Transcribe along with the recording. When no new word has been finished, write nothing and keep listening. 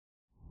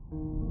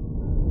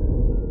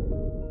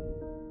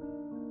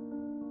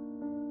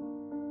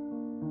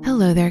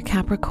Hello there,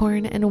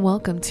 Capricorn, and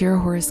welcome to your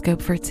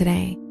horoscope for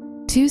today,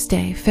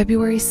 Tuesday,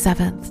 February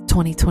 7th,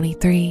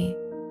 2023.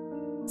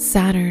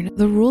 Saturn,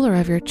 the ruler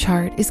of your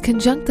chart, is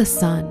conjunct the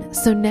sun,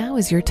 so now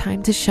is your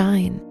time to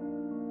shine.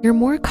 You're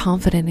more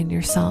confident in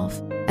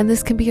yourself, and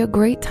this can be a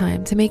great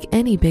time to make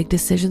any big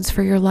decisions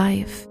for your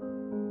life.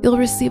 You'll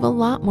receive a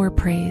lot more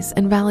praise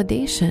and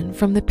validation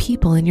from the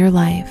people in your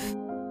life.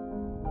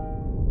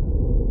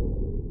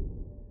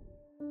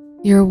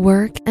 Your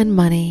work and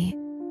money.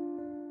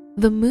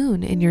 The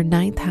moon in your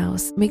 9th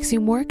house makes you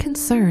more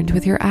concerned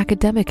with your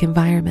academic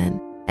environment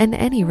and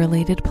any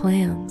related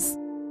plans.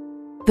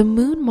 The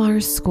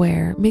Moon-Mars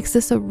square makes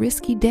this a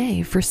risky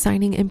day for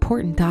signing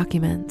important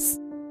documents.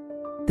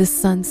 The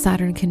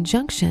Sun-Saturn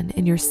conjunction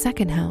in your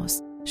 2nd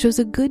house shows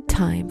a good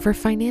time for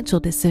financial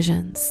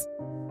decisions.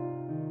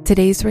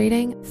 Today's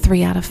rating,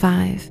 3 out of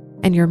 5,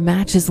 and your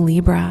match is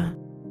Libra.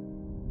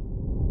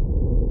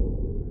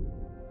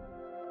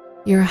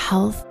 Your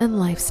health and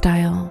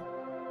lifestyle.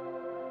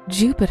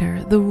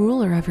 Jupiter, the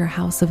ruler of your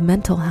house of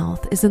mental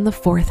health, is in the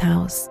 4th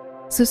house,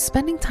 so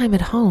spending time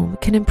at home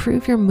can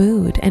improve your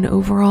mood and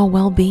overall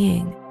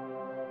well-being.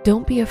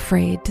 Don't be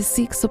afraid to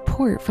seek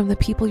support from the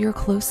people you're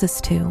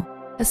closest to,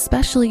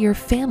 especially your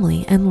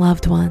family and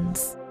loved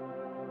ones.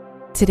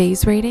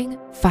 Today's rating,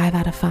 5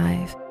 out of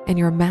 5, and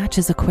your match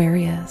is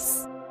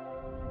Aquarius.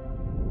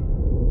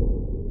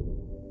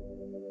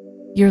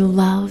 Your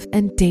love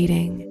and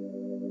dating.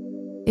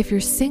 If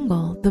you're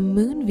single, the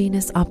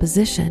Moon-Venus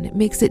opposition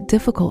makes it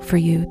difficult for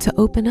you to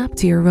open up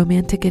to your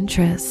romantic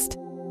interest.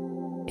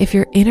 If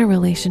you're in a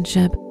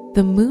relationship,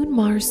 the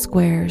Moon-Mars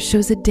square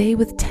shows a day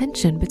with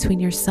tension between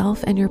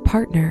yourself and your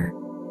partner.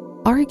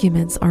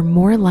 Arguments are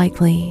more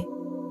likely.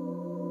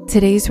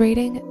 Today's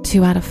rating,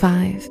 2 out of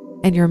 5,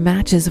 and your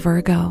match is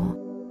Virgo.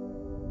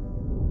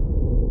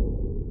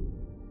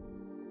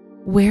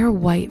 Wear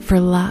white for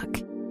luck.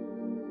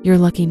 Your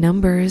lucky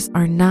numbers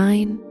are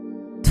 9,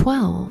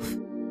 12,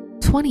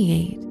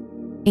 28,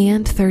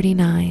 and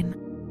 39.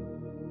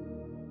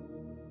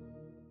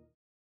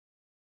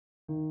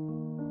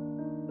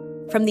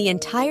 From the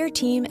entire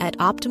team at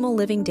Optimal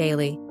Living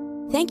Daily,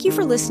 thank you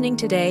for listening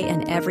today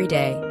and every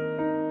day.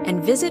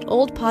 And visit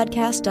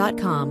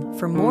oldpodcast.com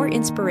for more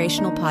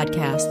inspirational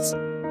podcasts.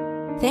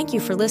 Thank you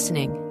for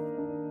listening.